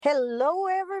Hello,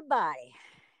 everybody.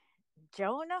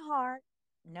 Jonah Hart,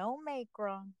 no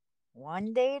Macron,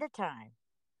 one day at a time.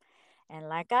 And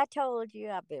like I told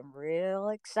you, I've been real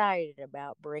excited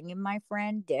about bringing my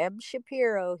friend Deb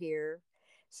Shapiro here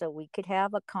so we could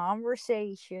have a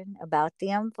conversation about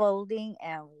the unfolding.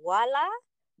 And voila,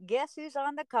 guess who's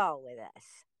on the call with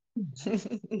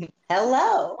us?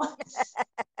 Hello.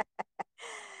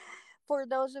 For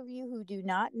those of you who do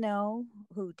not know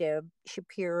who Deb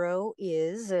Shapiro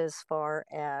is, as far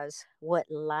as what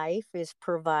life is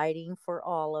providing for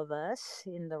all of us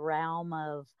in the realm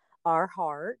of our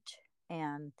heart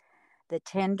and the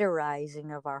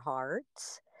tenderizing of our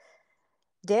hearts,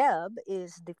 Deb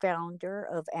is the founder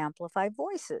of Amplify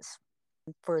Voices.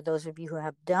 For those of you who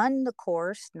have done the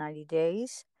course, 90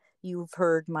 Days, you've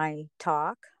heard my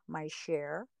talk, my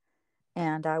share,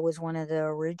 and I was one of the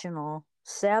original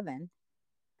seven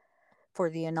for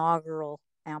the inaugural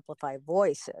Amplify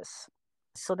Voices.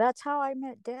 So that's how I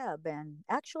met Deb. And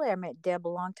actually, I met Deb a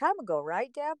long time ago,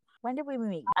 right, Deb? When did we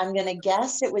meet? I'm going to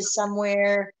guess it was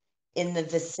somewhere in the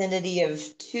vicinity of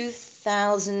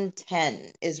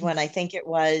 2010 is when I think it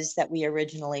was that we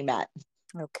originally met.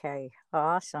 Okay,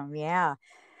 awesome. Yeah.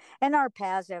 And our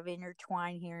paths have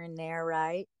intertwined here and there,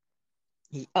 right?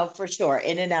 Oh, for sure.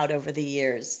 In and out over the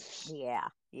years. Yeah,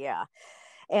 yeah.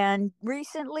 And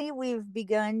recently we've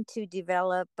begun to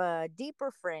develop a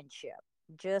deeper friendship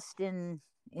just in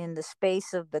the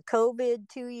space of the COVID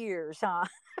 2 years, huh?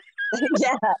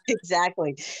 Yeah,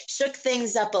 exactly. Shook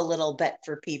things up a little bit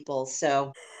for people.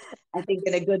 So I think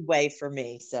in a good way for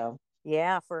me. So,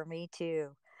 Yeah, for me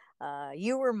too.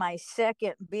 You were my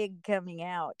second big coming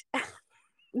out.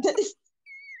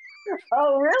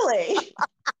 oh, really?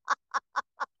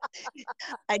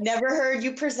 I never heard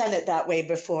you present it that way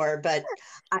before, but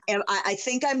I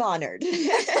think I'm honored.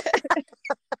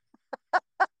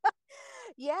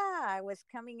 Yeah, I was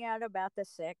coming out about the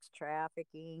sex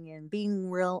trafficking and being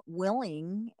real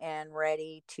willing and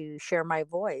ready to share my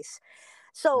voice.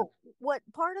 So, what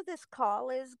part of this call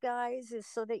is, guys, is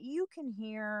so that you can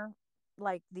hear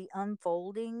like the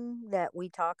unfolding that we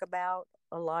talk about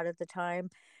a lot of the time.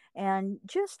 And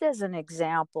just as an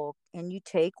example, and you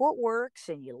take what works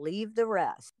and you leave the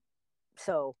rest.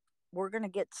 So, we're going to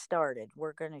get started.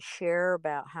 We're going to share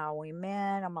about how we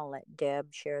met. I'm going to let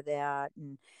Deb share that.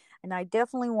 And I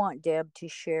definitely want Deb to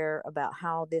share about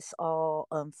how this all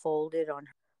unfolded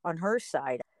on her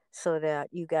side so that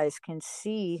you guys can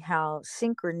see how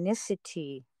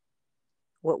synchronicity,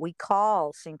 what we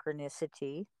call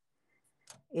synchronicity,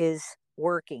 is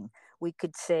working. We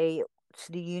could say it's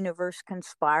the universe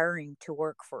conspiring to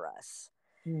work for us.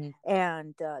 Mm.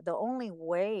 And the only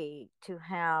way to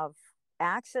have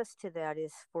access to that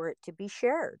is for it to be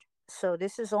shared. So,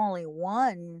 this is only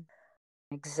one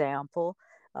example.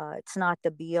 It's not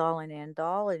the be all and end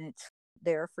all, and it's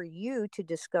there for you to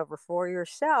discover for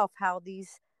yourself how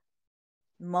these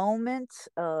moments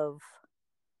of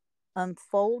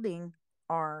unfolding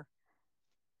are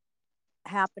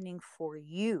happening for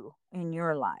you in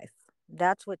your life.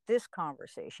 That's what this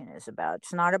conversation is about.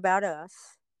 It's not about us,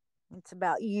 it's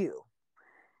about you.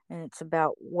 And it's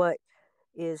about what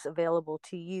is available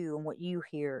to you and what you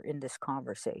hear in this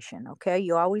conversation. Okay.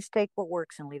 You always take what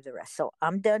works and leave the rest. So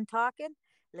I'm done talking.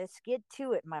 Let's get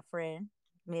to it, my friend,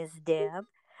 Ms. Deb.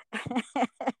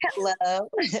 Hello.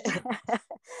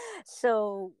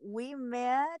 So we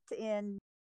met in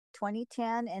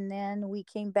 2010 and then we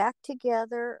came back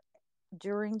together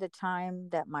during the time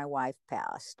that my wife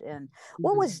passed. And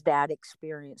what was that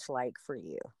experience like for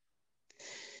you?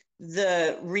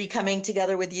 The re-coming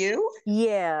together with you.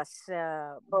 Yes.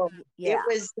 Oh, it Yeah.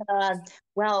 was,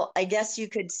 well, I guess you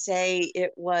could say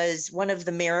it was one of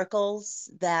the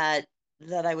miracles that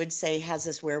I would say has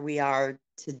us where we are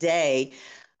today.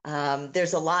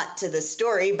 There's a lot to the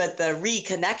story, but the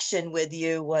reconnection with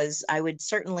you was, I would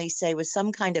certainly say, was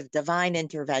some kind of divine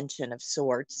intervention of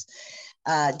sorts.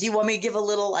 Do you want me to give a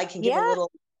little? I can give a Yeah.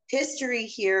 little history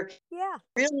here. Yeah.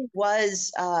 Really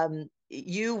was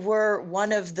you were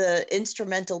one of the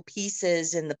instrumental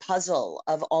pieces in the puzzle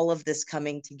of all of this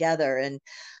coming together. And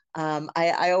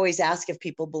I always ask if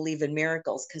people believe in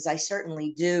miracles, because I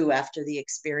certainly do after the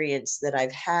experience that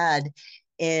I've had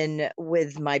in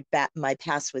with my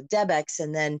past with Debex,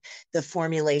 and then the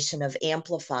formulation of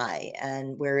Amplify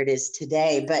and where it is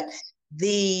today. But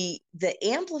the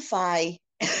Amplify,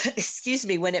 excuse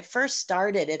me, when it first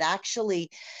started, it actually,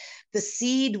 the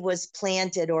seed was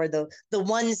planted, or the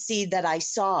one seed that I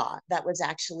saw that was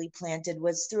actually planted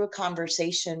was through a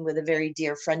conversation with a very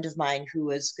dear friend of mine who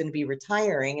was going to be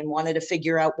retiring and wanted to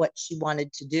figure out what she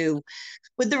wanted to do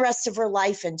with the rest of her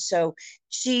life. And so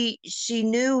she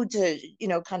knew to, you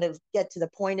know, kind of get to the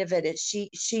point of it,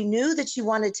 she knew that she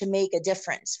wanted to make a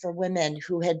difference for women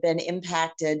who had been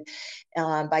impacted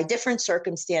by different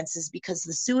circumstances, because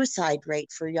the suicide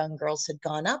rate for young girls had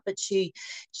gone up, but she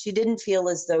didn't feel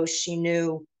as though she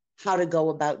knew how to go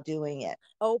about doing it.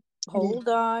 Oh, hold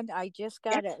on. I just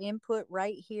Yeah. got an input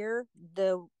right here.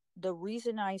 The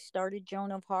reason I started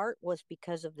Joan of Heart was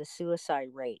because of the suicide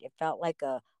rate. It felt like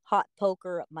a hot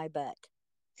poker up my butt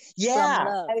from Yeah.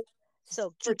 love.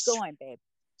 So For keep going, babe.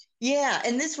 Yeah,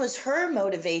 and this was her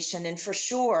motivation. And for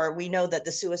sure, we know that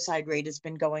the suicide rate has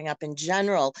been going up in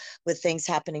general with things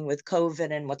happening with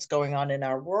COVID and what's going on in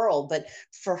our world. But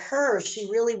for her, she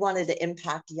really wanted to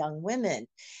impact young women.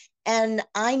 And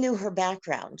I knew her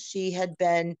background. She had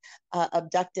been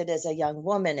abducted as a young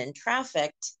woman and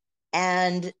trafficked.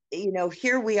 And, you know,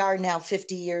 here we are now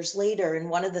 50 years later. And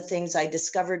one of the things I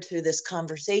discovered through this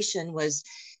conversation was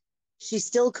she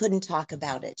still couldn't talk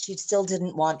about it. She still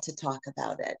didn't want to talk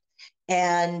about it.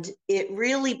 And it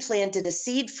really planted a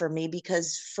seed for me,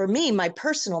 because for me, my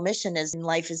personal mission is in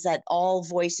life is that all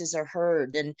voices are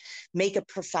heard and make a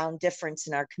profound difference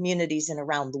in our communities and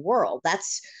around the world.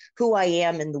 That's who I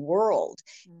am in the world.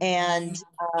 And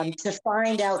to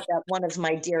find out that one of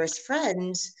my dearest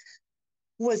friends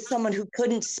was someone who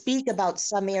couldn't speak about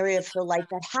some area of her life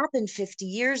that happened 50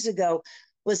 years ago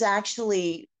was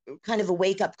actually kind of a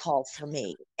wake up call for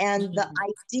me. And the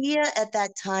idea at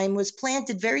that time was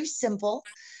planted very simple,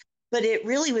 but it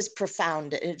really was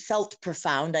profound. It felt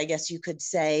profound, I guess you could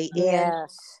say. And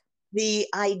Yes. the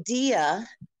idea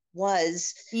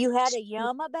was, You had a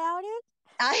yum about it?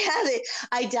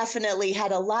 I definitely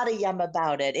had a lot of yum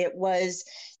about it. It was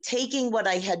taking what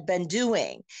I had been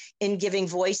doing in giving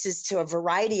voices to a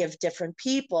variety of different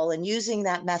people and using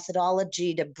that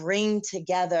methodology to bring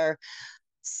together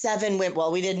seven women.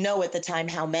 Well, we didn't know at the time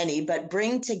how many, but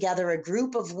bring together a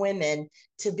group of women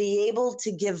to be able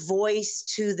to give voice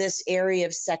to this area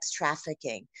of sex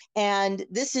trafficking. And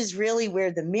this is really where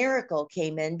the miracle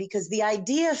came in, because the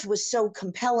idea was so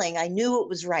compelling. I knew it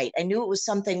was right. I knew it was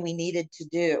something we needed to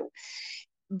do.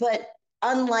 But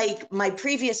unlike my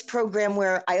previous program,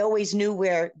 where I always knew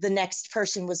where the next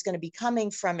person was going to be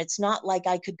coming from, it's not like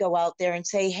I could go out there and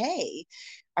say, hey,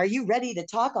 are you ready to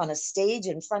talk on a stage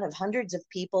in front of hundreds of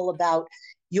people about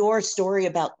your story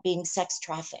about being sex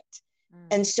trafficked?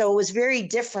 And so it was very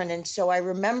different. And so I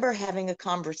remember having a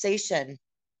conversation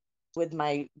with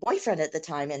my boyfriend at the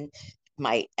time, and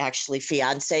my actually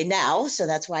fiance now, so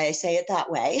that's why I say it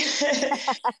that way.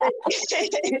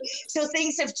 So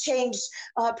things have changed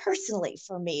personally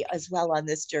for me as well on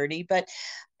this journey. But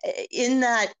in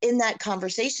that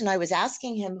conversation, I was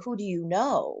asking him, who do you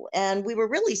know? And we were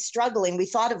really struggling. We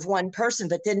thought of one person,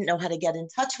 but didn't know how to get in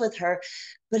touch with her.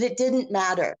 But it didn't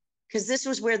matter, because this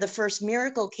was where the first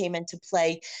miracle came into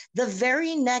play. The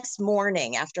very next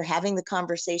morning, after having the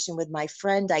conversation with my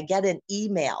friend, I get an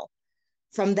email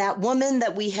from that woman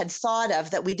that we had thought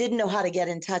of that we didn't know how to get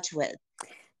in touch with.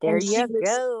 There And she you was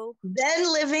go.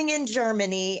 then living in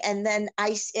Germany. And then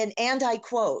I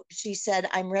quote, she said,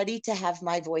 I'm ready to have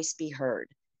my voice be heard.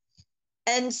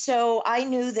 And so I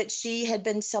knew that she had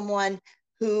been someone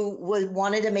who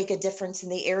wanted to make a difference in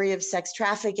the area of sex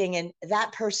trafficking. And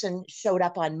that person showed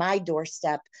up on my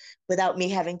doorstep without me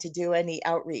having to do any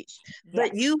outreach. Yes.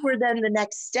 But you were then the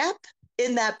next step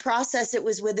in that process. It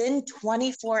was within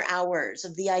 24 hours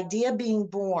of the idea being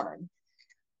born.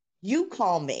 You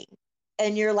call me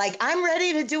and you're like, I'm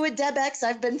ready to do a DebX.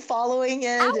 I've been following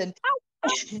it. Ow, and ow,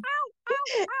 ow, ow,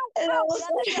 ow, ow, ow.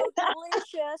 That's so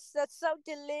delicious. That's so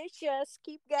delicious.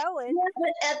 Keep going. Yeah,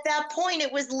 but at that point,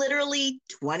 it was literally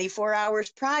 24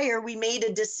 hours prior. We made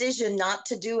a decision not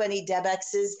to do any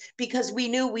DebXs because we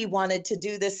knew we wanted to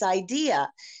do this idea.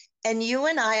 And you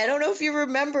and I don't know if you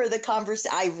remember the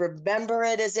conversation. I remember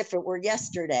it as if it were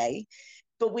yesterday,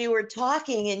 but we were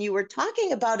talking and you were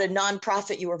talking about a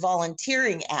nonprofit you were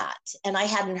volunteering at, and I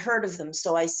hadn't heard of them.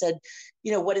 So I said,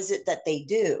 you know, what is it that they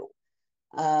do?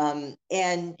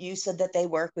 And you said that they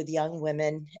work with young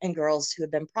women and girls who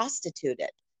have been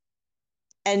prostituted.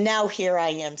 And now here I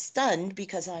am stunned,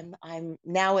 because I'm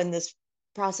now in this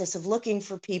process of looking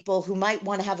for people who might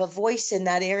want to have a voice in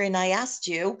that area. And I asked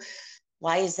you,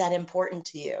 why is that important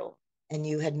to you? And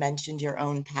you had mentioned your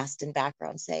own past and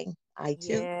background, saying, I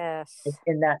too, Yes.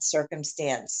 in that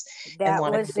circumstance, and That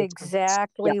wanted was to young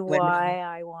exactly women. why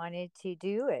I wanted to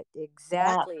do it. Yeah.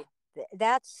 Exactly.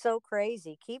 That's so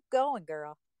crazy. Keep going,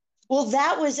 girl. Well,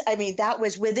 that was, I mean, that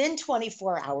was within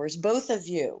 24 hours. Both of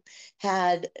you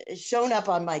had shown up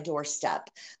on my doorstep,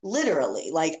 literally.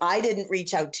 Like, I didn't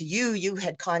reach out to you, you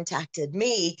had contacted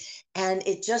me. And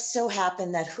it just so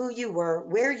happened that who you were,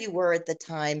 where you were at the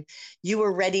time, you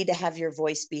were ready to have your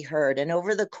voice be heard. And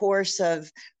over the course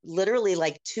of literally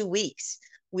like 2 weeks,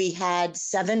 we had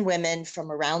 7 women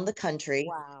from around the country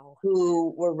Wow.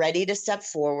 who were ready to step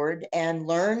forward and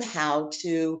learn how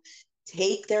to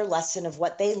take their lesson of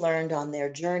what they learned on their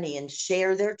journey and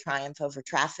share their triumph over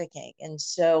trafficking. And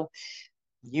so,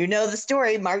 you know the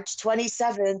story, March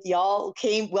 27th, y'all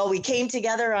came, well, we came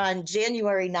together on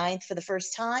January 9th for the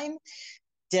first time,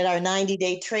 did our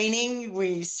 90-day training.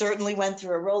 We certainly went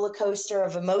through a roller coaster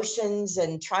of emotions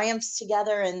and triumphs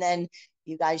together. And then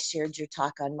you guys shared your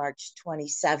talk on March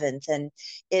 27th. And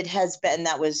it has been,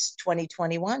 that was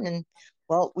 2021. And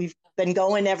well, we've been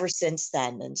going ever since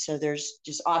then. And so there's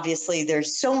just obviously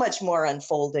there's so much more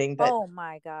unfolding, but Oh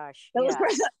my gosh. those were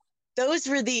Yes. those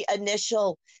were the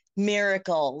initial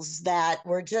miracles that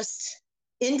were just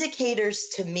indicators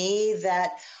to me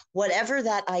that whatever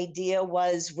that idea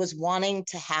was wanting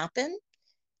to happen.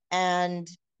 And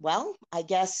well, I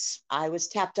guess I was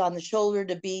tapped on the shoulder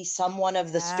to be someone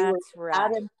of the stewards That's of that,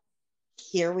 right. and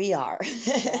here we are.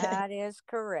 That is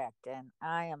correct. And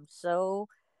I am so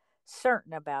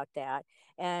certain about that.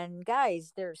 And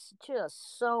guys, there's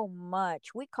just so much.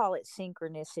 We call it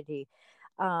synchronicity.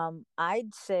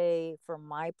 I'd say, from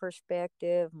my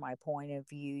perspective, my point of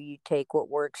view, you take what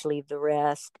works, leave the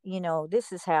rest.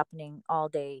 This is happening all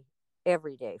day,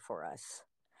 every day for us.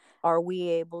 Are we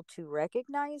able to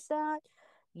recognize that?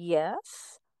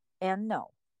 Yes and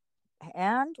no.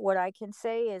 And what I can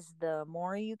say is, the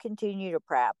more you continue to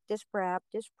practice,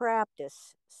 practice,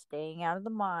 practice, staying out of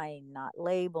the mind, not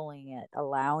labeling it,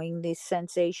 allowing these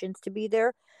sensations to be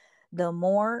there, the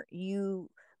more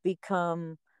you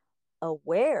become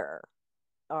aware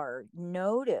or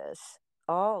notice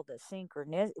all the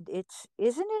synchronicity.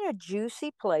 Isn't it a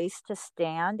juicy place to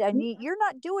stand? And you're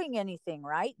not doing anything,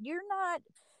 right? You're not.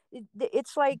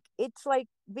 It's like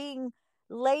being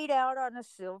laid out on a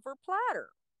silver platter.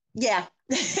 Yeah.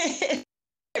 It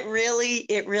really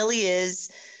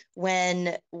is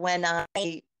when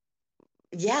I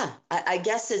yeah, I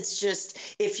guess it's just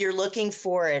if you're looking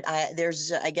for it,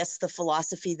 there's, I guess the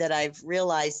philosophy that I've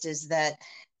realized is that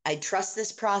I trust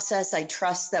this process. I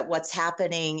trust that what's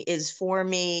happening is for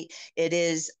me. It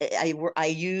is,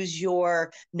 I use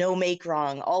your no make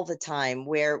wrong all the time,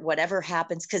 where whatever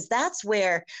happens, because that's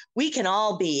where we can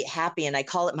all be happy. And I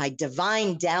call it my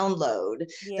divine download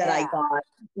that I Yeah. got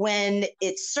when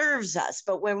it serves us.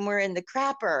 But when we're in the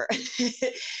crapper,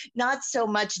 not so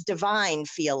much divine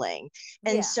feeling.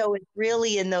 And Yeah. so it's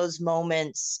really in those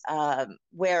moments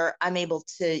where I'm able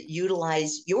to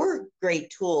utilize your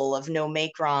great tool of no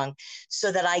make wrong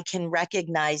so that I can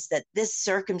recognize that this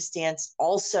circumstance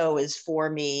also is for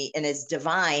me and is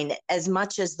divine as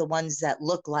much as the ones that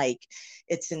look like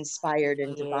it's inspired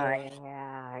and divine.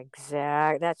 Yeah,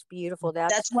 exactly. That's beautiful.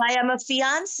 That's That's why I'm a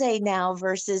fiance now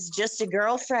versus just a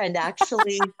girlfriend,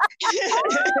 actually.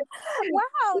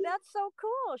 wow, that's so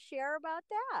cool. Share about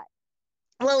that.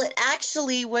 Well, it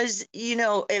actually was,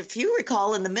 if you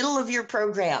recall, in the middle of your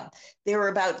program, there were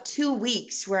about 2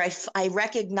 weeks where I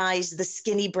recognized the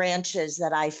skinny branches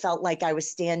that I felt like I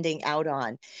was standing out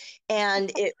on.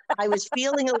 And I was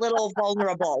feeling a little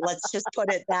vulnerable, let's just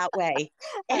put it that way.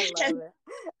 I love And it.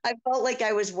 I felt like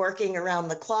I was working around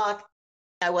the clock.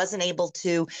 I wasn't able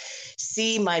to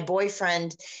see my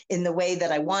boyfriend in the way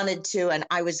that I wanted to. And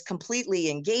I was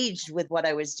completely engaged with what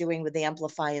I was doing with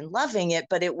Amplify and loving it,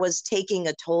 but it was taking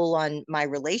a toll on my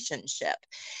relationship.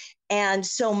 And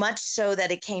so much so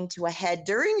that it came to a head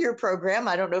during your program.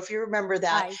 I don't know if you remember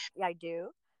that. I do.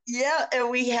 Yeah, and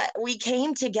we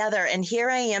came together, and here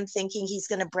I am thinking he's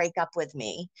going to break up with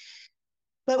me.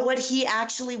 But what he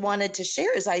actually wanted to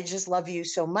share is, I just love you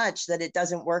so much that it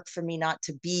doesn't work for me not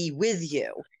to be with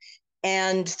you.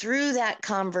 And through that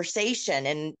conversation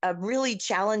and a really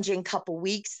challenging couple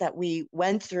weeks that we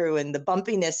went through and the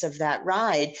bumpiness of that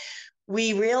ride,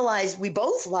 we realized we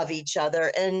both love each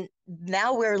other. And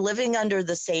now we're living under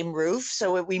the same roof.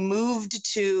 So we moved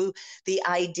to the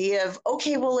idea of,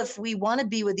 okay, well, if we want to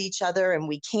be with each other and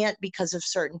we can't because of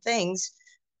certain things,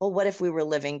 well, what if we were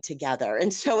living together?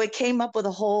 And so it came up with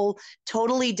a whole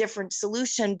totally different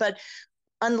solution. But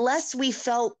unless we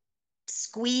felt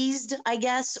squeezed, I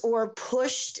guess, or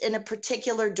pushed in a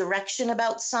particular direction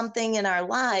about something in our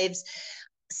lives,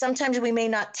 sometimes we may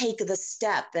not take the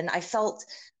step. And I felt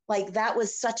like that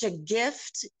was such a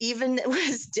gift, even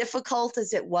as difficult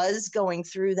as it was going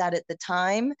through that at the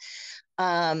time.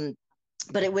 Um,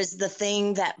 but it was the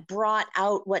thing that brought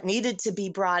out what needed to be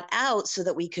brought out so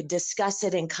that we could discuss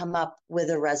it and come up with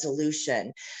a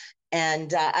resolution.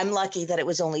 And I'm lucky that it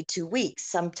was only 2 weeks.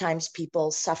 Sometimes people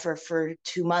suffer for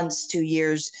 2 months, 2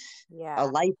 years, a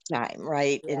lifetime,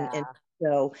 right? And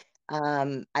so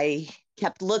I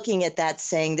kept looking at that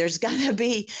saying, there's got to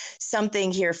be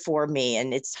something here for me.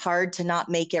 And it's hard to not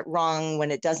make it wrong when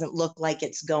it doesn't look like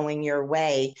it's going your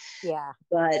way. Yeah.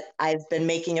 But I've been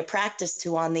making a practice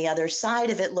to, on the other side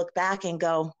of it, look back and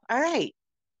go, all right,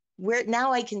 where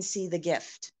now I can see the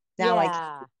gift. Now I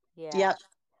can. Yep.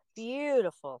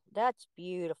 Beautiful. That's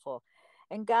beautiful.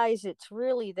 And guys, it's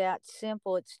really that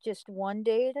simple. It's just one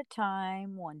day at a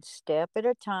time, one step at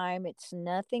a time. It's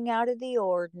nothing out of the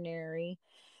ordinary.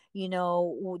 You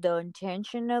know, the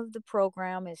intention of the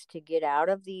program is to get out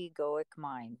of the egoic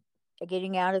mind.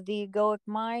 Getting out of the egoic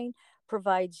mind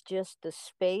provides just the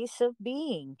space of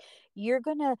being. You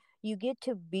get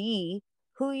to be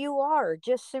who you are,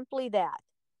 just simply that.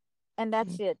 And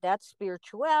that's it. That's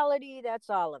spirituality. That's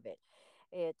all of it.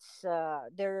 It's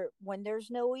when there's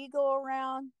no ego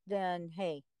around, then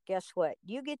hey, guess what?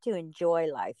 You get to enjoy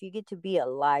life. You get to be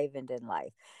alive and in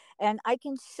life. And I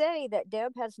can say that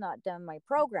Deb has not done my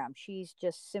program. She's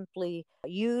just simply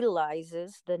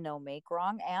utilizes the no make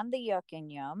wrong and the yuck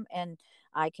and yum. And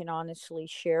I can honestly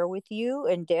share with you,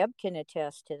 and Deb can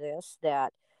attest to this,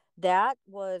 that that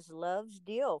was love's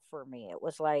deal for me. It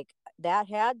was like that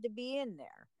had to be in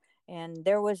there. And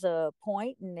there was a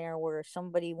point in there where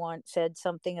somebody once said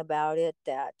something about it,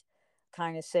 that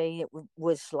kind of saying it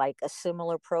was like a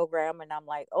similar program. And I'm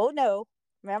like, oh no,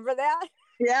 remember that?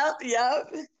 Yep.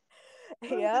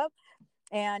 Yep.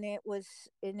 And it was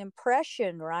an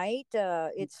impression, right?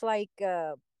 It's like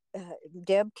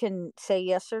Deb can say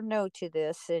yes or no to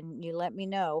this, and you let me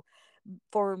know.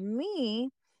 For me,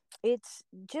 it's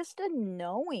just a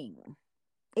knowing.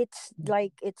 It's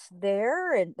like it's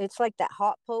there, and it's like that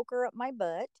hot poker up my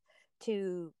butt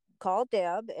to call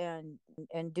Deb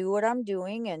and do what I'm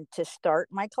doing and to start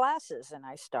my classes. And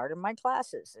I started my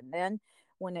classes, and then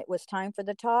when it was time for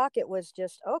the talk, it was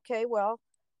just okay, well,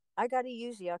 I got to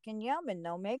use yuck and yum and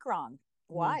no make wrong.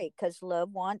 Why? Because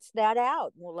love wants that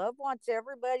out. Well, love wants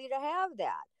everybody to have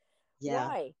that.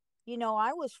 Why? You know,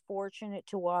 I was fortunate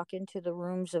to walk into the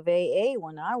rooms of AA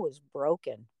when I was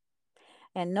broken,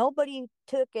 and nobody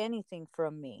took anything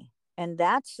from me. And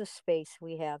that's the space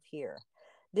we have here.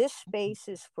 This space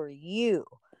is for you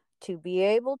to be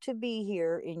able to be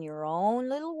here in your own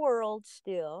little world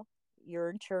still, your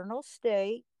internal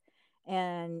state,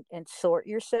 and sort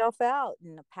yourself out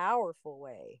in a powerful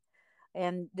way.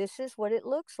 And this is what it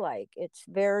looks like. It's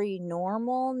very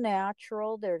normal,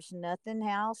 natural. There's nothing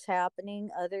else happening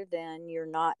other than you're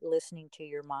not listening to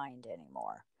your mind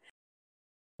anymore.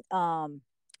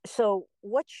 So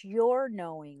what's your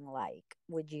knowing like,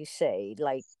 would you say?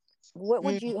 Like,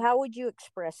 how would you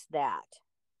express that?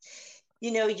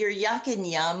 You know, your yuck and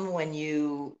yum, when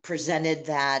you presented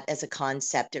that as a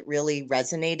concept, it really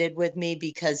resonated with me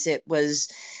because it was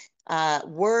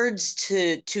words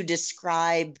to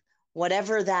describe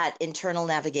whatever that internal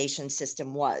navigation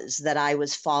system was that I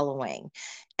was following.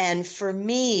 And for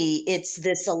me, it's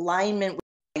this alignment with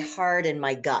my heart and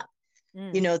my gut.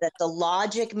 You know, that the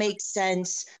logic makes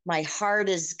sense, my heart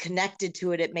is connected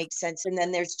to it, it makes sense. And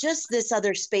then there's just this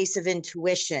other space of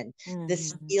intuition,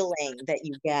 this feeling that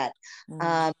you get.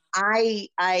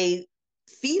 I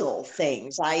feel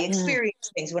things, I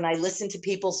experience things when I listen to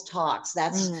people's talks.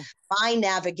 That's my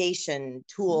navigation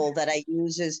tool that I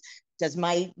use. Is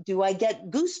do I get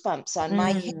goosebumps on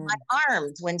my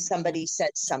arms when somebody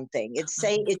says something? It's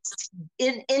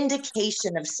an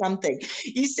indication of something.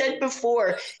 You said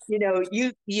before, you know,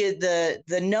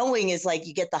 the knowing is like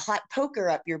you get the hot poker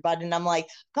up your butt, and I'm like,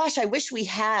 gosh, I wish we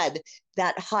had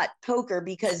that hot poker,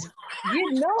 because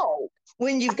you know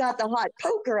when you've got the hot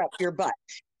poker up your butt.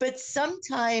 But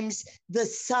sometimes the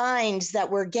signs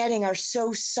that we're getting are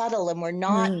so subtle, and we're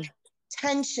not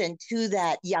attention to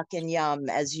that yuck and yum,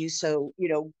 as you so, you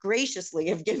know, graciously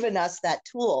have given us that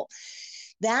tool.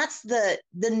 That's the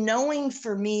knowing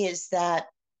for me, is that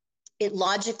it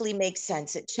logically makes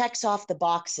sense. It checks off the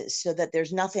boxes so that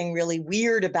there's nothing really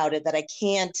weird about it that I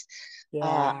can't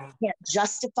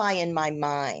justify in my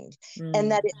mind,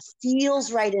 and that it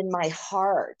feels right in my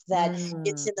heart, that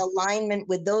it's in alignment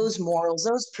with those morals,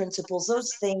 those principles,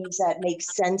 those things that make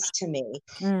sense to me.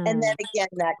 And then again,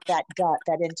 that gut,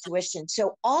 that intuition.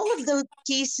 So all of those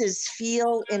pieces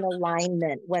feel in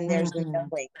alignment when there's a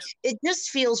knowing. It just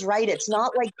feels right. It's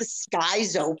not like the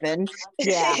sky's open.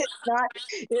 It's not,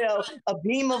 you know, a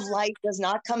beam of light does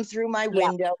not come through my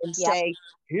window and say,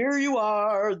 here you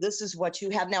are, this is what you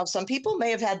have. Now, some people people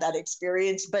may have had that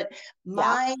experience, but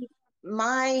Yeah.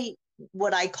 my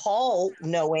what I call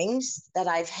knowings that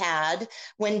I've had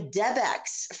when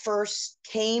DebEx first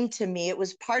came to me, it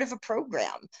was part of a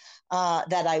program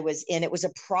that I was in. It was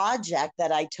a project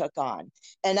that I took on.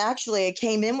 And actually, I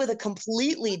came in with a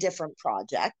completely different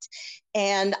project.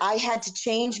 And I had to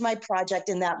change my project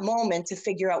in that moment to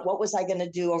figure out what was I going to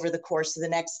do over the course of the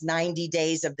next 90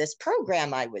 days of this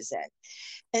program I was in.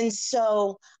 And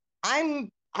so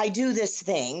I do this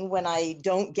thing when I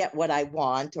don't get what I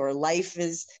want or life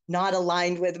is not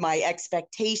aligned with my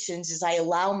expectations is I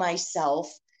allow myself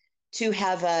to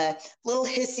have a little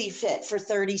hissy fit for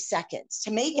 30 seconds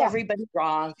to make Yeah. everybody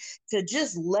wrong, to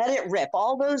just let it rip.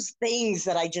 All those things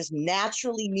that I just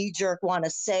naturally knee jerk want to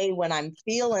say when I'm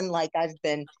feeling like I've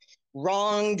been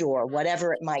wronged or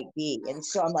whatever it might be. And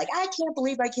so I'm like, I can't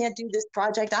believe I can't do this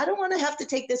project. I don't want to have to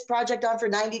take this project on for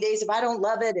 90 days if I don't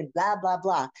love it and blah, blah,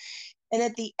 blah. And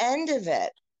at the end of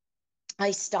it,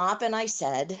 I stop and I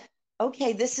said,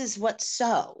 okay, this is what's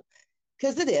so,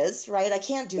 because it is, right? I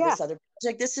can't do Yeah. this other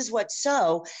project. This is what's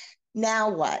so. Now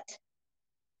what?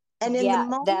 And in the Yeah. That.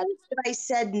 moment that I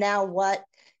said, now what,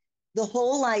 the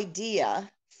whole idea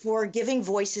for giving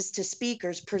voices to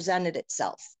speakers presented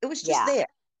itself. It was just Yeah. there.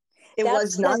 It That's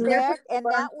was the not there next,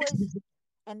 before.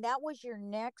 and that was your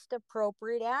next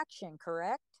appropriate action,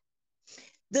 correct?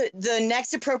 The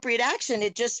next appropriate action,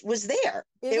 it just was there.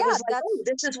 It Yeah. was like, oh,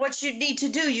 That's this is what you need to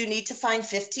do. You need to find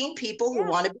 15 people who yeah.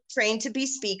 want to be trained to be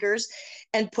speakers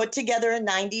and put together a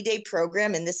 90-day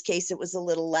program. In this case, it was a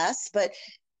little less, but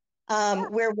Yeah.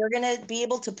 where we're going to be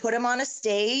able to put them on a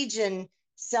stage and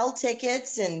sell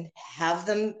tickets and have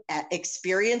them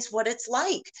experience what it's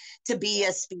like to be Yeah.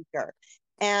 a speaker.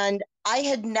 And I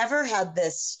had never had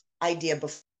this idea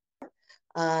before.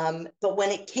 But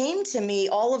when it came to me,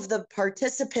 all of the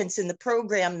participants in the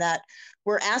program that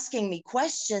were asking me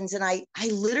questions, and I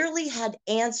literally had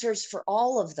answers for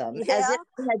all of them as if Yeah.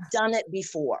 I had done it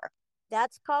before.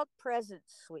 That's called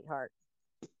presence, sweetheart.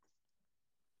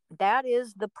 That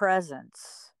is the presence.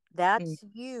 Mm, That's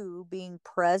you being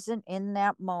present in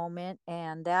that moment.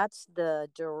 And that's the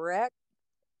direct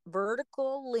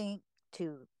vertical link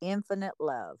to infinite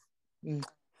love. mm,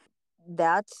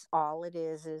 That's all it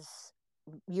is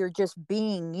you're just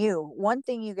being you. One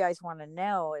thing you guys want to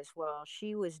know is, well,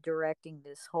 she was directing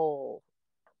this whole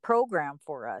program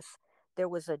for us. There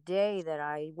was a day that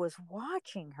I was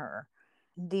watching her.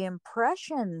 The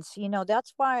impressions,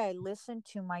 that's why I listen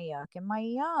to my yuck and my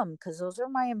yum, because those are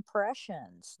my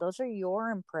impressions. Those are your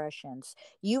impressions.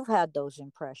 You've had those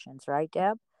impressions, right,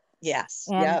 Deb? yes.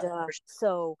 And Yeah.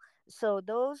 so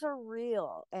those are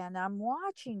real. And I'm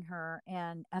watching her,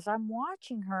 and as I'm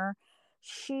watching her,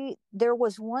 there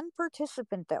was one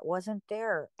participant that wasn't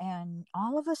there, and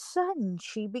all of a sudden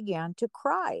she began to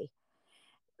cry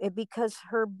because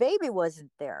her baby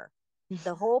wasn't there.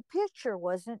 The whole picture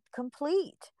wasn't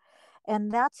complete.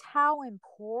 And that's how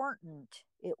important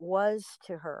it was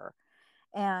to her.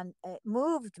 And it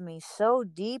moved me so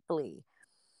deeply,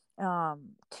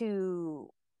 to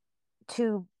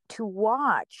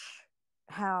watch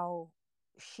how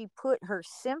she put her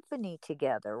symphony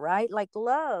together, right? Like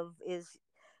love is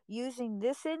using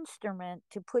this instrument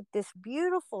to put this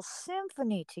beautiful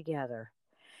symphony together.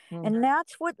 Mm, And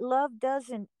that's what love does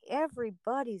in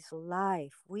everybody's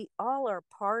life. We all are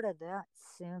part of that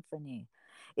symphony.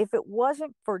 If it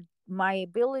wasn't for my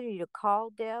ability to call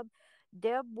Deb,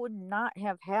 Deb would not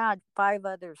have had five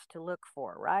others to look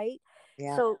for, right?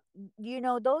 yeah. So,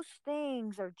 those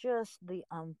things are just the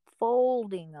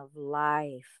unfolding of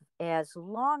life. As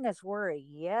long as we're a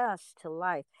yes to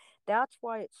life, that's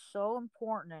why it's so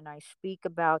important. And I speak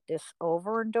about this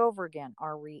over and over again.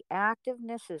 Our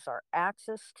reactiveness is our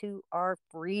access to our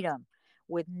freedom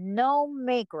with no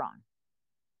make wrong.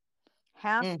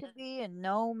 Has Mm, to be and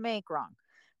no make wrong.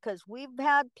 Because we've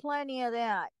had plenty of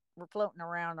that. We're floating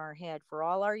around our head for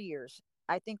all our years.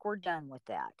 I think we're done with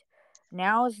that.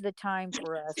 Now is the time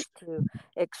for us to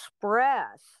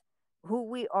express who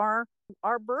we are,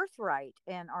 our birthright.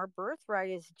 And our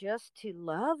birthright is just to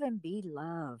love and be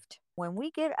loved. When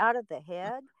we get out of the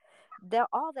head, that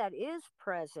all that is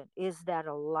present is that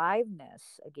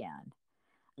aliveness again.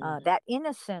 mm. That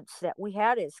innocence that we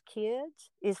had as kids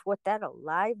is what that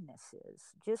aliveness is.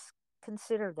 Just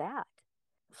consider that.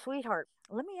 Sweetheart,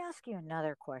 let me ask you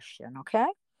another question, okay?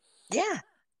 Yeah.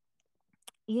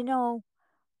 You know,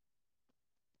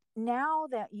 now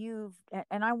that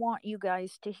and I want you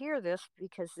guys to hear this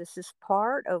because this is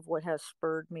part of what has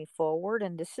spurred me forward,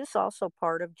 and this is also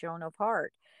part of Joan of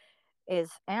Heart. is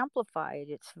Amplified.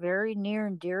 It's very near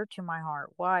and dear to my heart.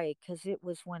 Why? Because it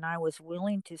was when I was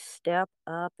willing to step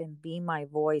up and be my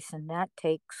voice, and that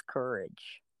takes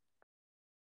courage.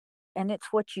 And it's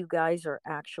what you guys are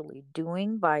actually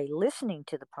doing by listening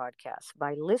to the podcast,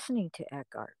 by listening to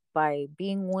Eckhart, by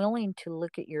being willing to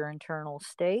look at your internal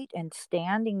state and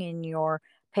standing in your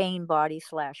pain body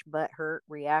slash butt hurt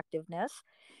reactiveness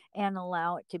and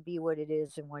allow it to be what it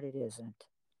is and what it isn't.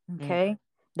 Okay?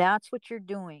 That's what you're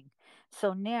doing.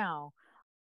 So now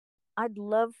I'd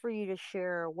love for you to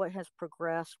share what has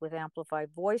progressed with Amplified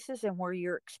Voices and where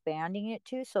you're expanding it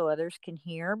to so others can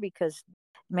hear, because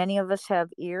many of us have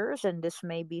ears and this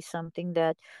may be something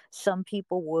that some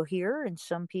people will hear and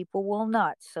some people will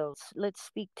not. So let's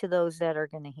speak to those that are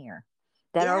going to hear,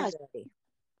 that are ready.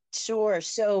 Sure.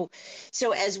 So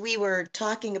as we were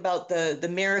talking about the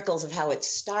miracles of how it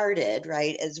started,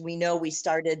 right? As we know, we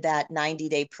started that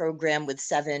 90-day program with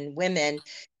 7 women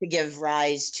to give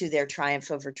rise to their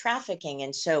triumph over trafficking.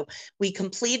 And so we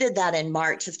completed that in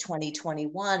March of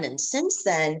 2021. And since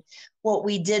then, what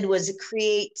we did was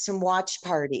create some watch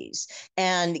parties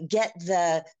and get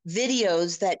the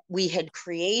videos that we had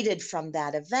created from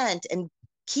that event and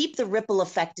keep the ripple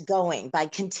effect going by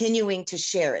continuing to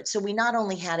share it. So we not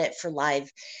only had it for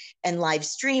live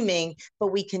streaming, but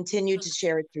we continued to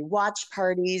share it through watch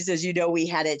parties. As you know, we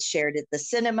had it shared at the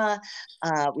cinema.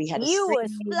 We had you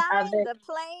was flying the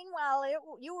plane while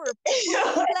you were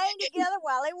playing together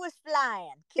while it was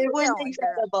flying. Keep it was going,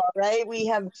 incredible, girl. Right? We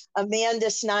have Amanda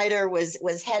Schneider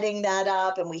was heading that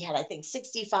up, and we had, I think,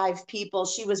 65 people.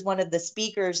 She was one of the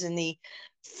speakers in the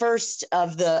first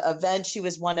of the event. She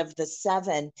was one of the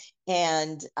 7,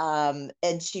 and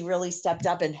she really stepped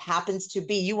up and happens to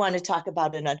be. You want to talk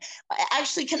about it?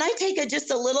 Actually, can I take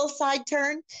just a little side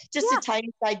turn, a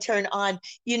tiny side turn on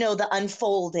the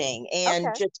unfolding and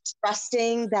just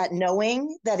trusting that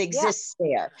knowing that exists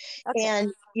there. And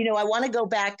I want to go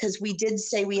back because we did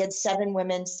say we had 7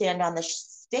 women stand on the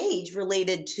stage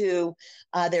related to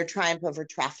their triumph over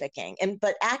trafficking.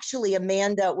 But actually,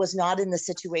 Amanda was not in the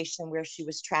situation where she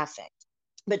was trafficked,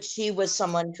 but she was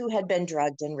someone who had been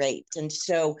drugged and raped. And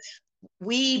so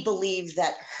we believe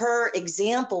that her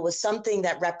example was something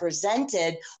that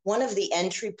represented one of the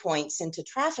entry points into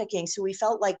trafficking. So we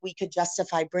felt like we could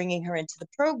justify bringing her into the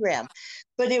program.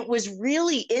 But it was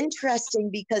really interesting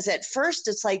because at first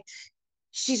it's like,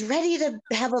 she's ready to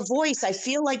have a voice. I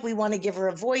feel like we want to give her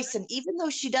a voice. And even though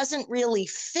she doesn't really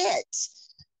fit,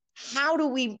 how do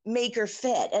we make her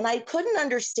fit? And I couldn't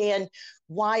understand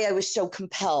why I was so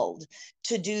compelled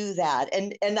to do that.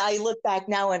 And I look back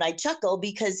now and I chuckle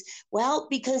because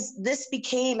this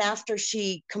became, after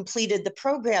she completed the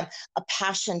program, a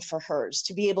passion for hers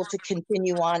to be able to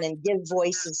continue on and give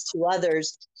voices to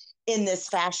others in this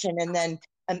fashion. And then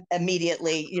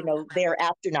immediately,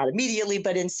 thereafter, not immediately,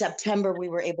 but in September, we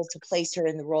were able to place her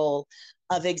in the role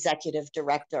of executive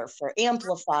director for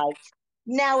Amplify.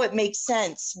 Now it makes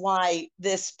sense why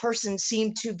this person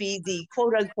seemed to be the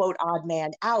quote unquote odd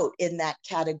man out in that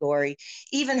category.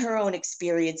 Even her own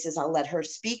experiences, I'll let her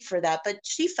speak for that, but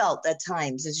she felt at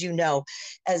times, as you know,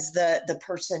 as the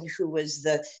person who was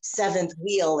the 7th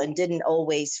wheel and didn't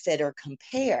always fit or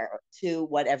compare to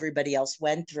what everybody else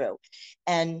went through.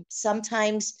 And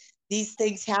sometimes these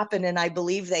things happen, and I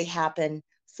believe they happen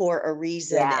for a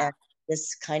reason. Yeah. And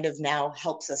this kind of now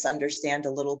helps us understand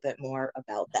a little bit more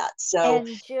about that. So, and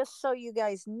just so you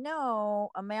guys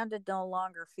know, Amanda no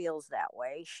longer feels that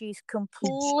way. She's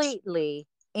completely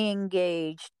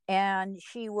engaged, and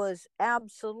she was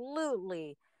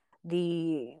absolutely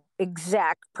the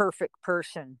exact perfect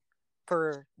person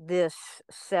for this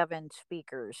 7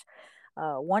 speakers.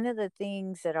 One of the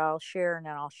things that I'll share, and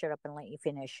then I'll shut up and let you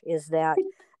finish, is that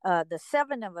the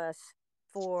 7 of us,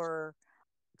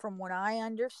 from what I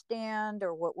understand,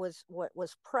 or what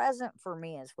was present for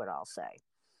me, is what I'll say,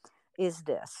 is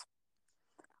this: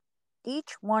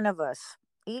 each one of us,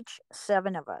 each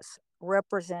 7 of us,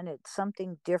 represented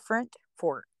something different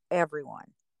for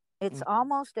everyone. It's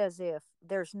almost as if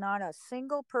there's not a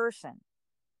single person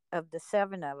of the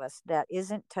 7 of us that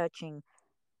isn't touching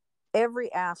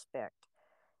every aspect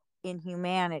in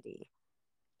humanity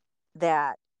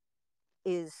that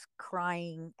is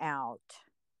crying out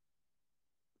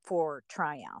for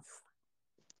triumph.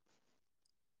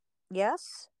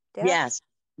 Yes, Deb? Yes.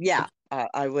 Yeah,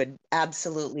 I would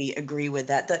absolutely agree with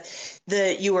that.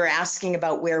 You were asking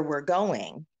about where we're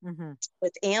going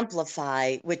with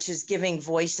Amplify, which is giving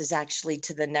voices actually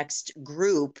to the next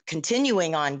group,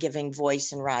 continuing on giving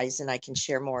voice and rise, and I can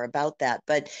share more about that.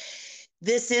 But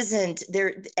this isn't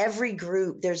there. Every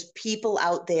group, there's people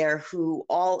out there who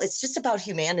it's just about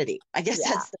humanity. I guess Yeah.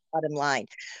 that's the bottom line.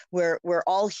 We're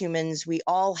all humans. We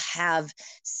all have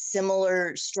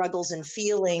similar struggles and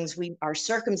feelings. Our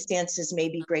circumstances may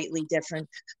be greatly different,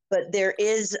 but there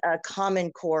is a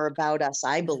common core about us,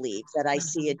 I believe, that I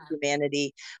see in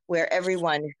humanity, where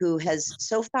everyone who has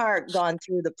so far gone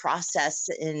through the process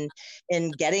in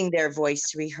getting their voice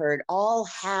to be heard all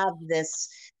have this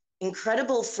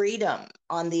incredible freedom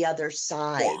on the other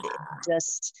side. Yeah.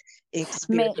 Just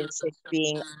experiencing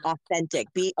being authentic,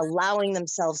 allowing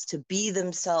themselves to be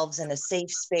themselves in a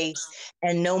safe space,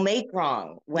 and no make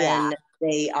wrong when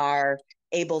they are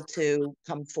able to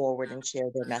come forward and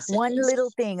share their messages. One little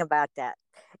thing about that.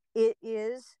 It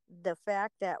is the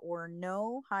fact that we're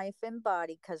no hyphen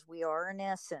body, because we are an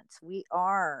essence. We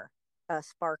are a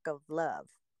spark of love.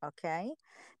 Okay.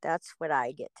 That's what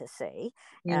I get to say.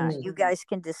 You guys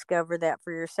can discover that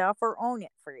for yourself or own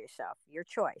it for yourself. Your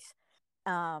choice.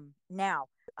 Now,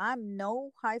 I'm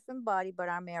no hyphen body, but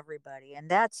I'm everybody.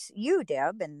 And that's you,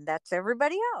 Deb, and that's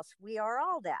everybody else. We are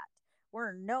all that.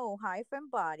 We're no hyphen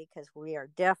body because we are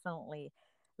definitely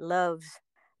love's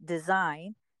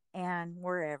design, and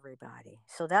we're everybody.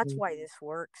 So that's why this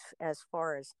works as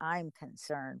far as I'm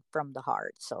concerned from the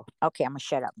heart. So, okay, I'm going to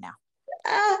shut up now.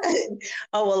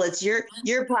 Oh, well, it's your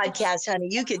podcast, honey.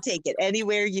 You can take it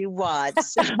anywhere you want.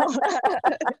 So,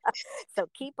 so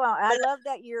keep on. I love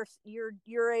that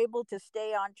you're able to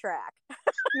stay on track.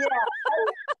 Yeah,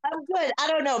 I'm good. I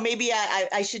don't know. Maybe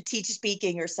I should teach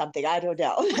speaking or something. I don't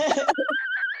know.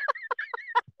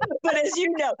 But as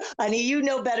you know, honey, you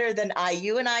know better than I.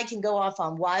 You and I can go off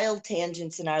on wild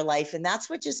tangents in our life, and that's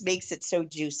what just makes it so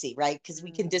juicy, right? Because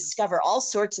we can discover all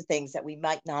sorts of things that we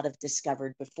might not have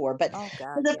discovered before. But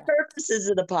for the purposes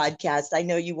of the podcast, I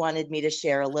know you wanted me to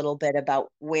share a little bit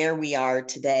about where we are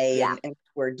today and what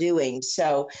we're doing.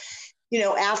 So,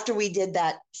 after we did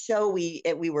that show, we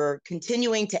were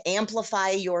continuing to amplify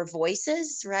your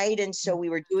voices, right? And so we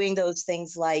were doing those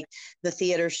things like the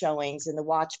theater showings and the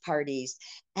watch parties.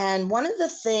 And one of the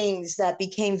things that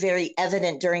became very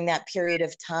evident during that period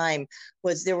of time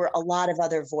was there were a lot of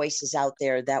other voices out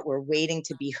there that were waiting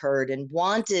to be heard and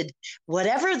wanted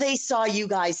whatever they saw you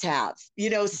guys have,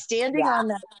 standing on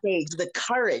that stage, the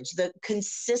courage, the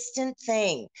consistent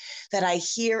thing that I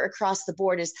hear across the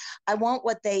board is, I want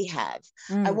what they have.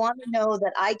 I want to know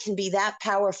that I can be that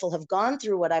powerful, have gone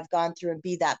through what I've gone through and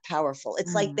be that powerful.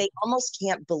 It's like they almost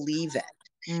can't believe it.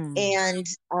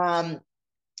 And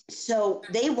so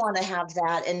they want to have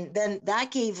that. And then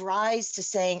that gave rise to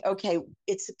saying, okay,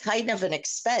 it's kind of an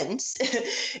expense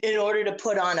in order to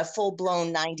put on a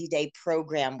full-blown 90-day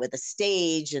program with a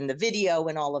stage and the video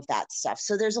and all of that stuff.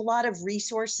 So there's a lot of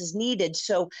resources needed.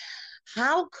 So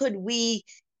how could we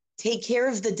take care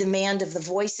of the demand of the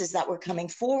voices that were coming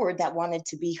forward that wanted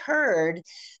to be heard,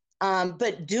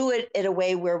 but do it in a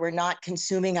way where we're not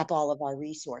consuming up all of our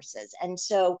resources? And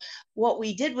so what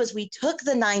we did was we took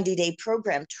the 90-day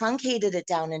program, truncated it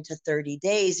down into 30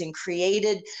 days, and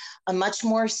created a much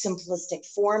more simplistic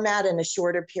format in a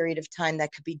shorter period of time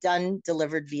that could be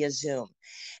delivered via Zoom.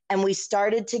 And we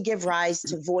started to give rise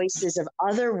to voices of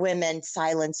other women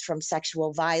silenced from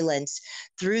sexual violence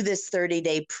through this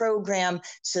 30-day program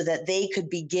so that they could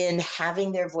begin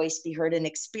having their voice be heard and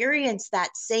experience that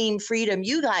same freedom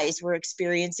you guys were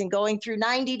experiencing going through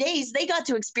 90 days. They got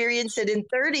to experience it in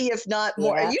 30, if not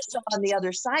more. And you saw on the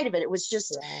other side of it, it was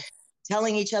just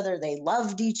telling each other they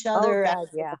loved each other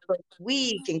the first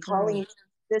week and calling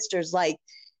sisters, like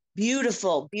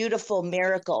beautiful, beautiful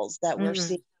miracles that we're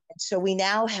seeing. So we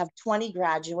now have 20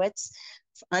 graduates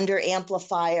under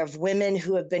Amplify of women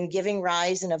who have been giving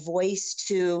rise and a voice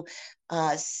to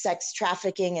sex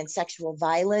trafficking and sexual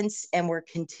violence. And we're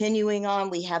continuing on.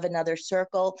 We have another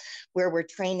circle where we're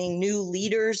training new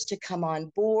leaders to come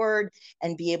on board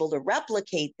and be able to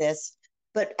replicate this.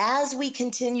 But as we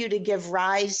continue to give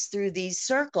rise through these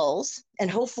circles,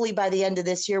 and hopefully by the end of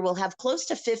this year, we'll have close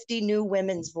to 50 new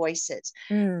women's voices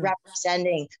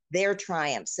representing their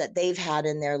triumphs that they've had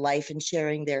in their life and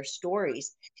sharing their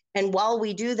stories. And while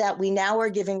we do that, we now are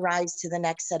giving rise to the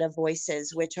next set of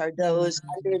voices, which are those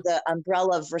under the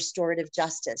umbrella of restorative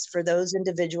justice for those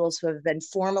individuals who have been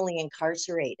formally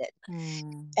incarcerated.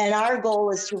 And our goal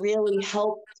is to really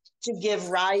help to give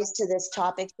rise to this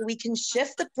topic so we can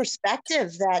shift the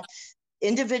perspective that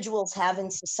individuals have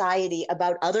in society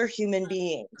about other human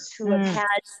beings who have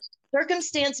had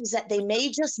circumstances that they may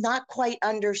just not quite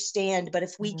understand. But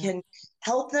if we can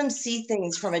help them see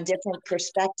things from a different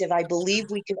perspective, I believe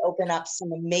we can open up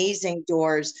some amazing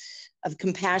doors of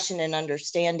compassion and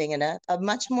understanding and a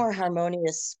much more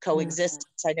harmonious coexistence.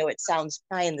 I know it sounds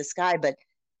pie in the sky, but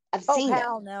I've Oh, seen it.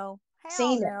 hell no. Hell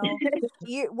Seen no.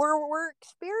 it. We're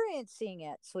experiencing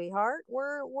it, sweetheart.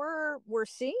 We're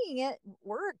seeing it.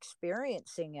 We're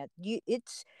experiencing it.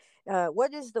 It's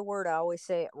what is the word? I always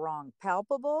say it wrong.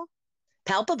 Palpable?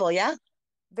 Palpable, yeah. You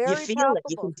Very feel it.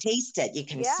 You palpable. can taste it. You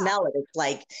can Yeah. smell it. It's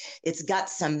like it's got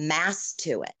some mass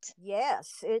to it.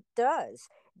 Yes, it does.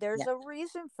 Yeah. There's a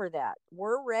reason for that.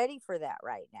 We're ready for that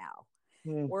right now.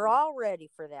 Mm. We're all ready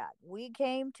for that. We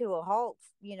came to a halt,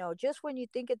 just when you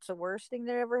think it's the worst thing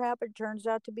that ever happened, turns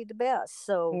out to be the best.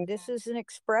 So Mm. this is an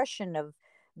expression of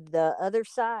the other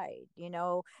side,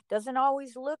 doesn't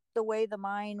always look the way the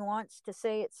mind wants to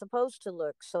say it's supposed to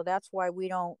look. So that's why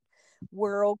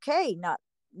we're okay not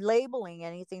labeling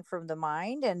anything from the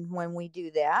mind. And when we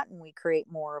do that and we create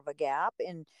more of a gap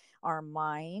in our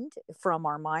mind, from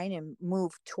our mind, and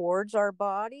move towards our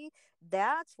body,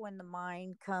 that's when the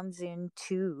mind comes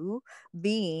into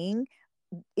being.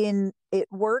 In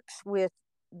It works with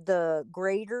the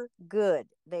greater good.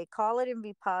 They call it in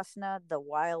Vipassana the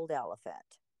wild elephant.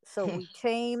 So we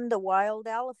tame the wild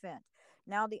elephant.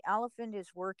 Now the elephant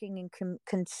is working in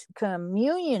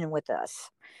communion with us,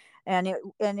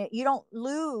 you don't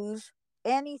lose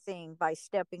anything by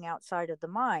stepping outside of the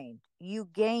mind. You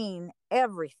gain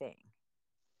everything.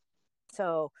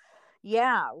 So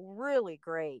yeah, really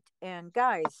great. And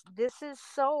guys, this is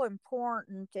so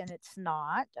important, and it's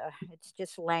not it's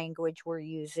just language we're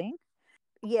using,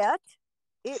 yet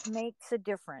it makes a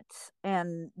difference,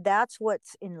 and that's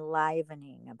what's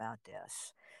enlivening about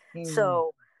this. Mm.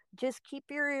 So just keep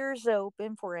your ears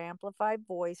open for amplified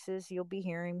voices. You'll be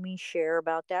hearing me share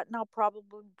about that, and I'll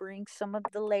probably bring some of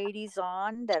the ladies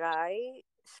on that I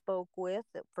spoke with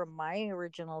from my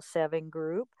original 7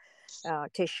 group,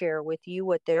 to share with you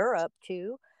what they're up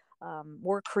to.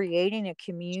 We're creating a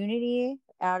community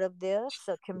out of this,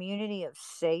 a community of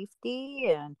safety,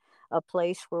 and a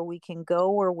place where we can go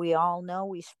where we all know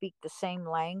we speak the same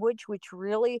language, which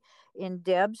really, in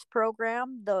Deb's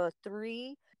program, the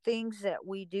 3 things that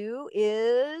we do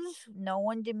is no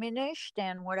one diminished.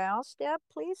 And what else, Deb,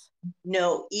 please?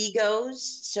 No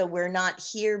egos. So we're not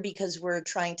here because we're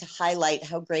trying to highlight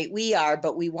how great we are,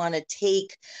 but we want to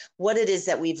take what it is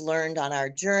that we've learned on our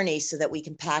journey so that we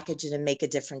can package it and make a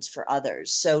difference for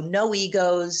others. So no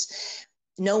egos,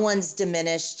 no one's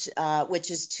diminished,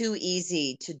 which is too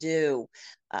easy to do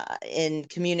in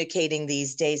communicating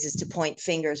these days, is to point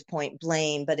fingers, point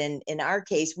blame. But in our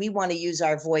case, we want to use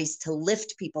our voice to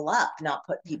lift people up, not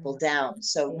put people down.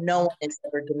 So no one is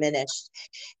ever diminished.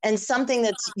 And something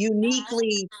that's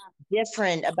uniquely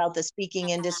different about the speaking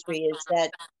industry is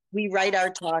that we write our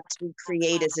talks, we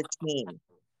create as a team.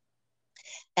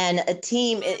 And a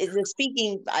team, the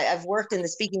speaking, I've worked in the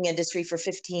speaking industry for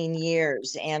 15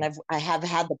 years, and I have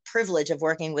had the privilege of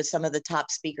working with some of the top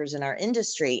speakers in our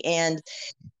industry. And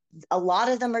a lot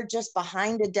of them are just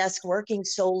behind a desk working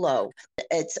solo.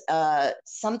 It's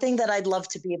something that I'd love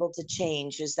to be able to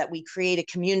change, is that we create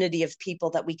a community of people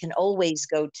that we can always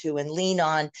go to and lean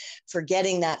on for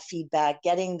getting that feedback,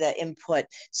 getting the input,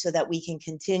 so that we can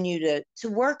continue to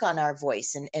work on our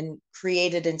voice and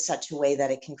create it in such a way that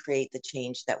it can create the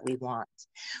change that we want.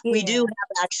 We do Yeah.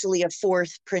 have actually a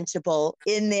 4th principle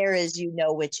in there, as you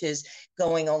know, which is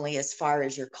going only as far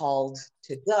as you're called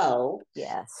to go.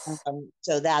 Yes.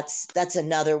 So that's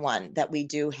another one that we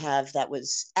do have, that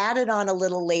was added on a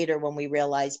little later when we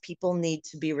realized people need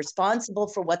to be responsible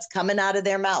for what's coming out of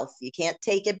their mouth. You can't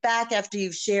take it back after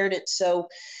you've shared it. So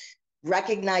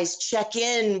recognize, check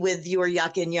in with your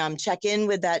yuck and yum, check in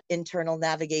with that internal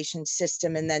navigation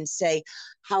system, and then say,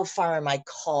 how far am I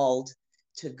called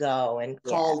to go? And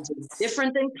called is Yes.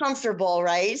 different than comfortable,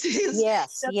 right?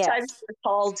 Yes. Sometimes Yes. we're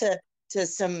called to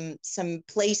some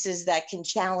places that can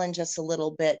challenge us a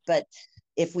little bit, but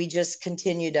if we just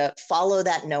continue to follow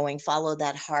that knowing, follow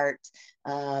that heart,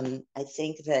 I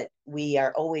think that we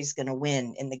are always going to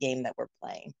win in the game that we're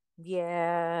playing.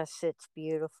 Yes. It's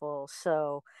beautiful.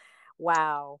 So,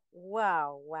 wow,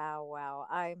 wow, wow, wow.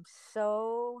 I'm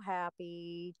so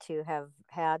happy to have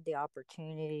had the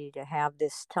opportunity to have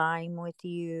this time with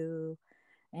you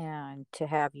and to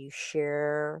have you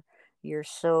share. You're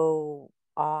so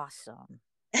awesome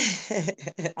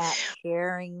at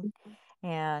sharing.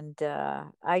 And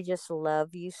I just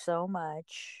love you so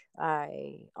much.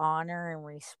 I honor and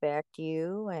respect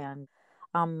you. And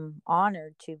I'm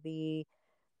honored to be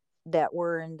that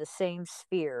we're in the same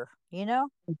sphere, you know?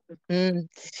 Mm.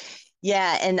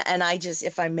 Yeah, and I just,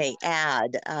 if I may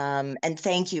add, and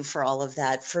thank you for all of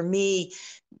that. For me,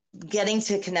 getting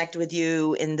to connect with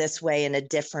you in this way, in a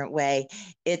different way,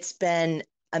 it's been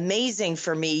amazing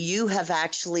for me. You have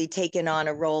actually taken on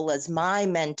a role as my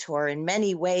mentor in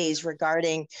many ways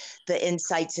regarding the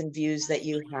insights and views that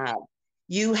you have.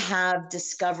 You have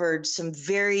discovered some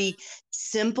very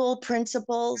simple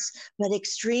principles, but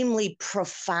extremely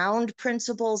profound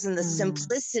principles. And the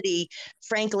simplicity,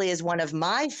 frankly, is one of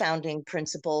my founding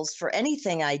principles for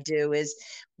anything I do, is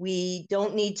we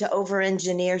don't need to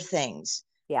over-engineer things.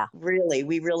 Yeah. Really,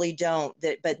 we really don't.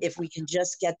 But if we can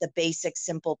just get the basic,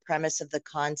 simple premise of the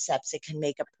concepts, it can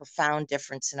make a profound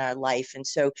difference in our life. And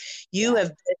so you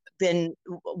have been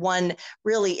one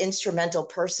really instrumental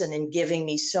person in giving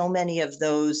me so many of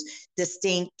those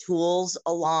distinct tools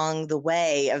along the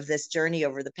way of this journey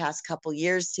over the past couple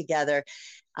years together,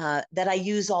 that I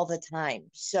use all the time.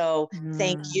 So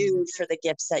thank you for the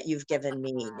gifts that you've given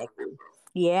me, Nikki.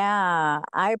 Yeah,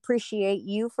 I appreciate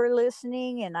you for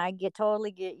listening, and I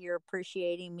totally get you're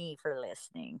appreciating me for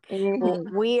listening. Well,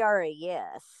 we are a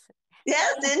yes.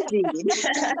 Yes, indeed.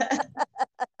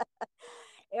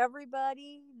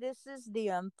 Everybody, this is the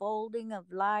unfolding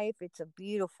of life. It's a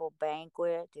beautiful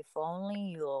banquet. If only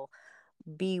you'll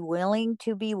be willing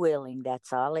to be willing.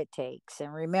 That's all it takes.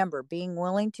 And remember, being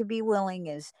willing to be willing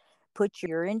is put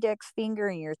your index finger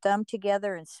and your thumb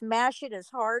together and smash it as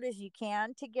hard as you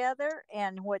can together.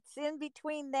 And what's in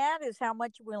between that is how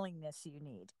much willingness you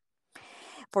need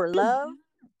for love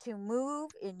to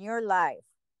move in your life.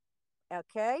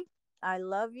 Okay? I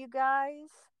love you guys.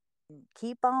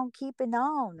 Keep on keeping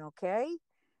on. Okay?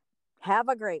 Have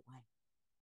a great one.